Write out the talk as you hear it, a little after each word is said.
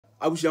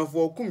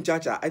Osofo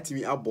Kumchacha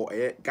atimi abo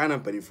Ghana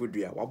mpanifo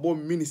dua wabo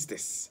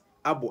ministers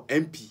abo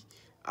MP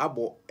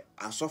abo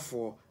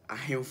asofo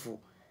ahemfo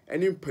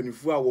eni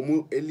mpanifo a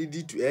womu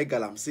lead to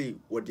Galamsey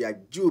what their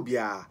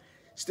jobia.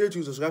 Stay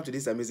tuned, subscribe to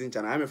this amazing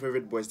channel. I'm your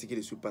favorite boy, Sticky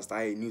the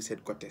Superstar, news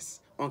headquarters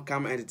on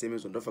Camera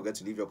Entertainment. So don't forget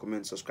to leave your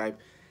comment, subscribe,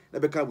 so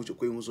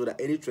that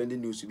any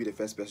trending news will be the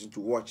first person to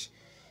watch.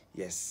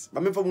 Yes,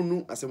 but me for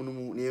munu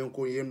asemunu ni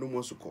enko yendo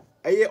mosuko.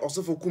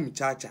 Osofo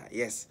Kumchacha,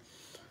 yes.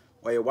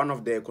 Or one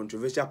of the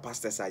controversial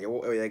pastors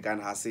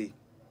Ghana has say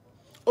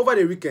over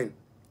the weekend,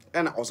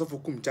 and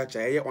Osofo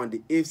Kumchacha on the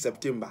 8th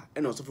September,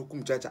 and Osofo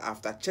Kumchacha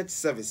after church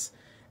service,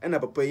 and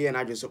Papa and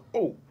I just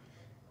oh,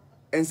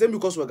 and same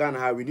because we're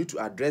Ghana, we need to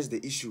address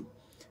the issue.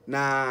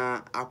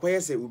 Na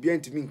akwaya say ubi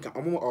ntimi nka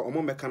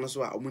omo meka no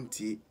so a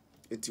omuntie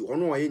enti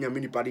ono waye nya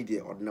mini party de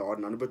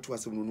ordinary no beto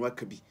asem no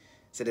aka bi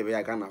se de be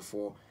ya Ghana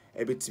for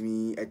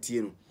ebetimi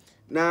atie no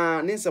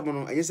na ne nsem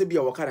no anyese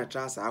bia wo kana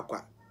tra sa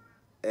akwa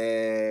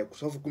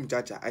Osofo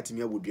Kumchacha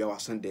atimi abodua wa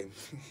Sunday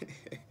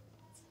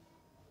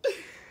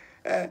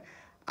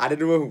I don't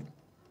know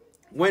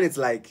when it's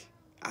like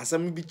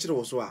asem bi chire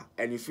wo so a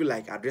and you feel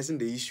like addressing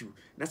the issue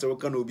that's what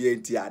can obi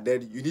entia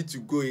then you need to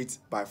go it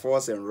by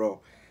force and raw.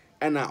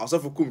 And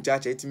Osofo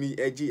Kumchacha etimi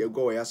egi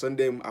ego ya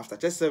Sunday after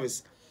church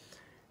service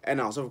and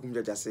Osofo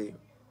Kumchacha say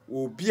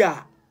obi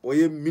a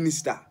oye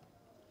minister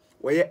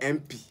oye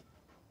MP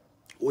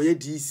oye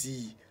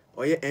DC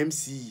oye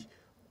MC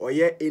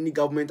oye any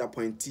government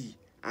appointee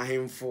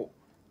ahemfo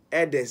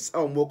elders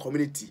more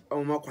community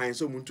more kwan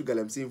so muntu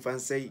Galamsey fan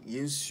say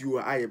yensuo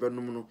a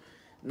yebenom no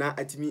na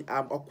atimi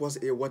of course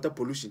a water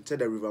pollution to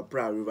the river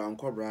river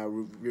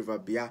Ankobra river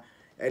Bia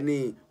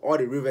any all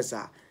the rivers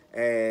are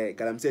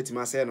Galamsey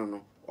atimi say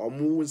no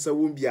omu nsa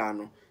won bia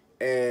no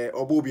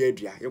obo bi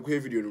adua ye ko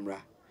video no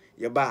mra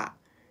ye ba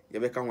ye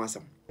be ka ho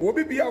asam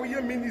obi bia wo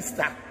ye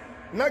minister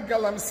na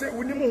Galamsey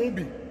unimu hu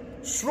bi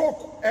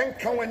stroke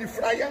enka wani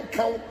fra ye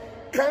enka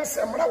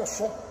cancer mra wo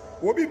so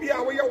obi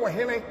bia wo ye wo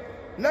hene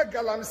na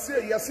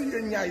Galamsey yesi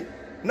ye nyai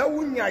na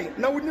wunyai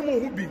na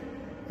unimu hu bi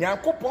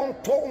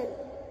Yakopon to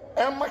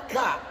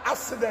emaka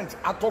accident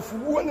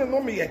atofu wo ne no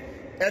me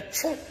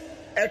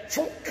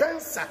echu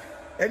cancer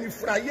eni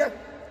fra ye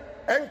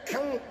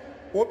enka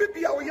obi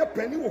bia wo ye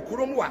pani wo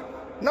kuromu a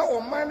na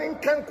oman ne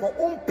nkanko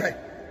ompe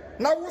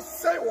na wo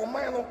sei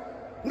oman no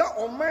na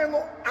oman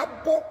no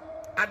abo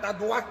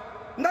adadoa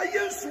na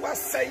Yesu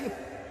asei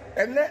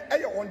ene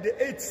eye on the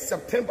 8th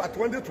September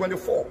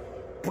 2024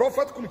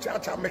 Prophet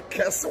Kumchacha me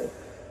keso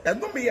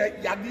eno me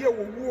yade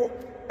wo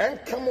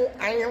enkamo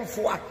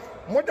ayemfo a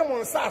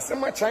modem nsa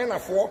asema China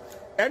fo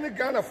ene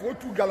Ghana fo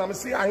tu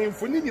Galamsey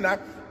ahemfo ni nyina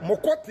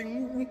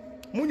mokotinwu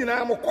mu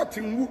nyina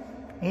mokotinwu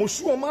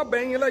musuo ma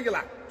benyela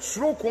yela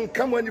suro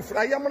konkam ani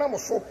fra yamna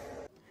moso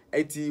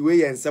eti we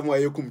yen sam wa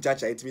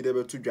Kumchacha etimi de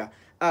betudwa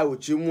a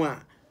ochimu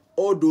a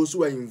all those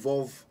who are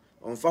involved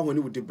on fa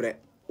honi with the bread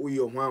we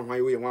hwan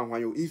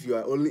if you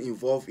are only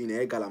involved in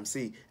a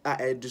Galamsey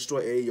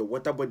destroy your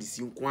water body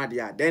si nko ade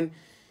a then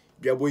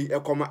biaboy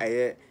ekoma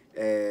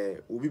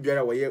obi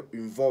biara we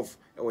involved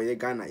we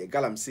Ghana ye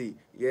Galamsey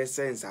ye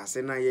sense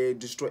ase na ye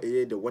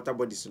destroy the water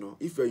bodies no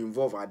if you are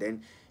involved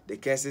then the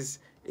cases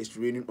is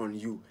raining on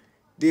you.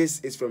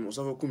 This is from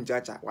Osofo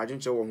Kumchacha. Why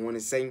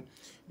saying,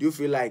 do you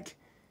feel like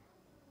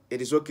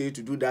it is okay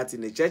to do that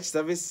in a church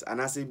service?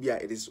 And I say, yeah,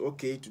 it is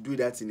okay to do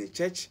that in a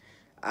church.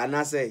 And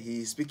I say he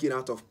is speaking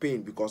out of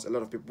pain because a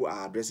lot of people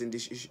are addressing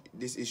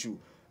this issue.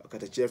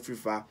 Okay, Free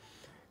Fire,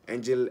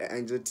 Angel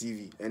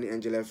TV, and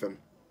Angel FM,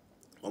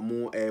 or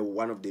more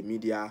one of the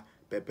media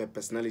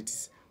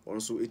personalities.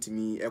 Also, it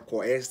me echo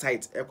air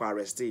site, echo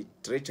arrested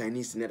 3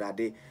 Chinese in that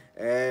day.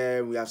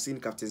 We have seen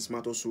Captain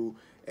Smart also.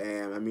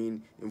 I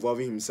mean,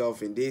 involving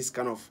himself in this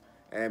kind of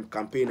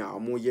campaign or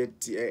more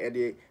yet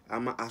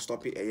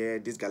stop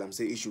this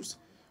Galamsey issues.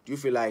 Do you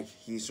feel like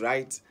he's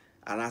right?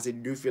 And I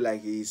said, do you feel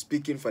like he's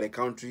speaking for the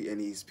country and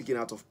he's speaking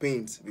out of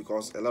pain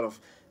because a lot of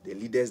the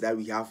leaders that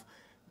we have,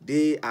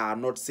 they are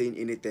not saying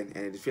anything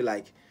and they feel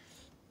like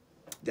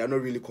they are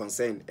not really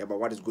concerned about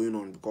what is going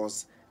on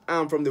because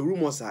from the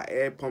rumors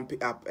are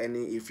pumping up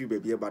any free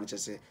baby about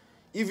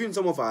even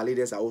some of our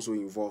leaders are also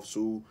involved,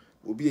 so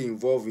will be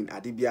involved in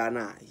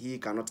Adibiana. He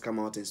cannot come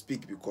out and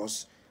speak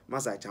because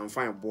Masa can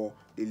find ball.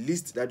 The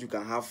list that you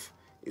can have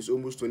is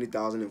almost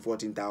 20,000 and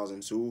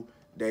 14,000. So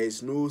there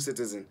is no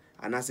citizen,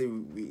 and I say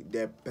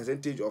the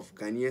percentage of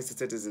Ghanaian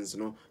citizens,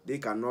 you know, they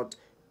cannot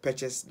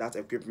purchase that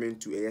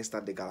equipment to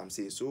start the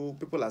Galamsey. So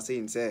people are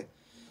saying, say,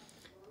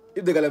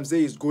 if the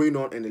Galamsey is going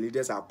on and the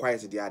leaders are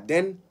quiet,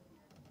 then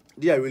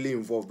they are really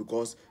involved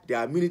because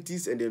their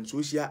amenities and their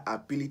social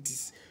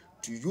abilities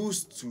to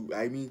use to,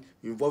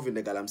 involve in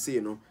the Galamsey,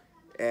 you know,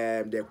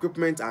 the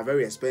equipment are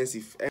very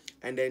expensive.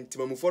 And then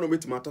Timamufono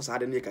with tomatoes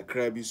had a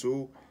crabby.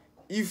 So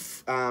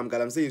if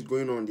Galamsey is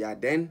going on there,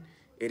 then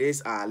it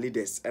is our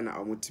leaders and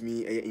our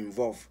mutimi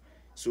involved.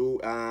 So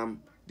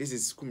this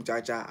is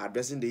Kumchacha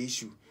addressing the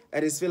issue.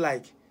 And it's feel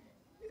like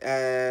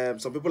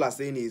some people are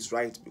saying he's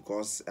right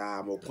because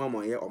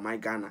or my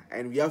Ghana,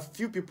 and we have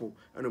few people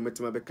and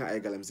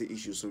Galamsey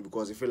issues soon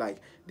because they feel like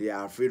they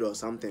are afraid or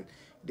something.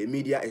 the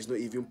media is not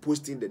even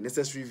posting the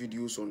necessary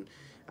videos on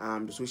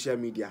the social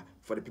media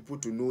for the people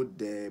to know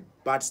the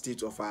bad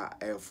state of our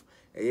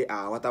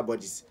water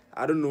bodies.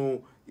 I don't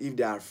know if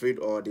they are afraid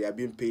or they are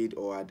being paid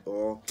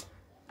or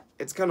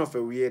it's kind of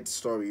a weird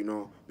story, you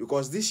know,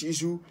 because this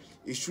issue,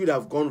 it should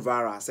have gone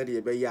viral. Said you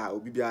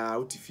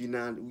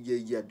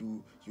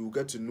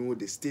get to know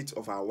the state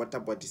of our water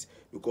bodies,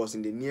 because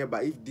in the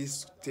nearby, if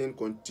this thing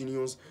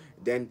continues,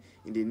 then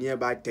in the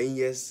nearby 10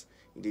 years,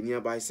 in the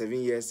nearby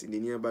 7 years, in the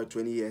nearby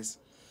 20 years,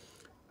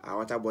 our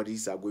water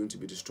bodies are going to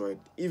be destroyed.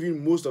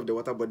 Even most of the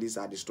water bodies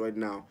are destroyed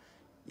now.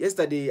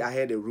 Yesterday, I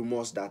heard the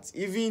rumors that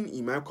even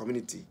in my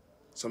community,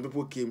 some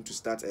people came to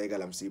start a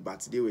Galamsey,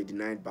 but they were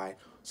denied by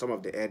some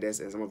of the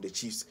elders and some of the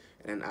chiefs.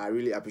 And I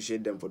really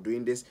appreciate them for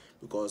doing this,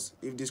 because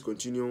if this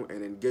continue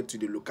and then get to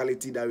the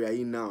locality that we are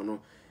in now,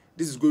 no,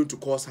 this is going to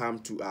cause harm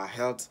to our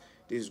health.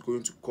 This is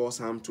going to cause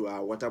harm to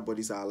our water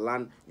bodies, our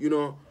land. You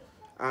know,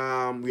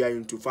 we are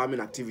into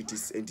farming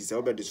activities, and it's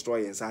about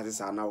destroying and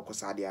services are now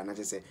because and I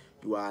just say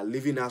you are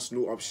leaving us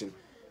no option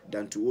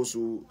than to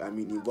also,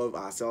 involve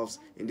ourselves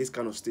in this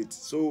kind of state.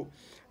 So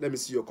let me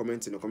see your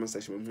comments in the comment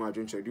section.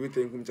 Do you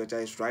think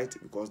Kumchacha is right?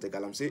 Because the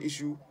Galamsey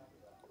issue,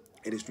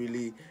 it is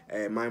really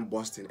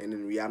mind-busting, and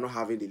then we are not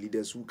having the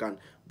leaders who can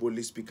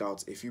boldly speak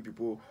out. A few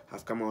people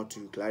have come out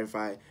to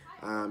clarify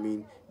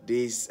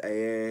this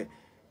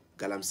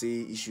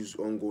Galamsey issues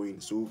ongoing.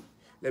 So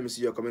let me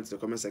see your comments in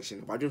the comment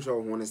section. But I don't know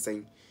what one is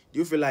saying. Do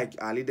you feel like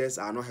our leaders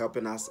are not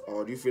helping us,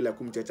 or do you feel like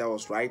Kumchacha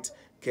was right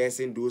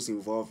cursing those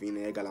involved in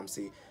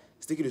Galamsey?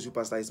 Sticky the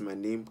Superstar is my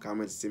name.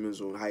 Comment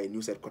Simmons on High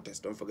News Headquarters.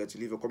 Don't forget to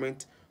leave a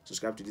comment,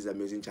 subscribe to this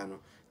amazing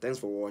channel. Thanks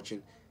for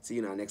watching. See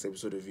you in our next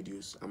episode of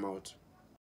videos. I'm out.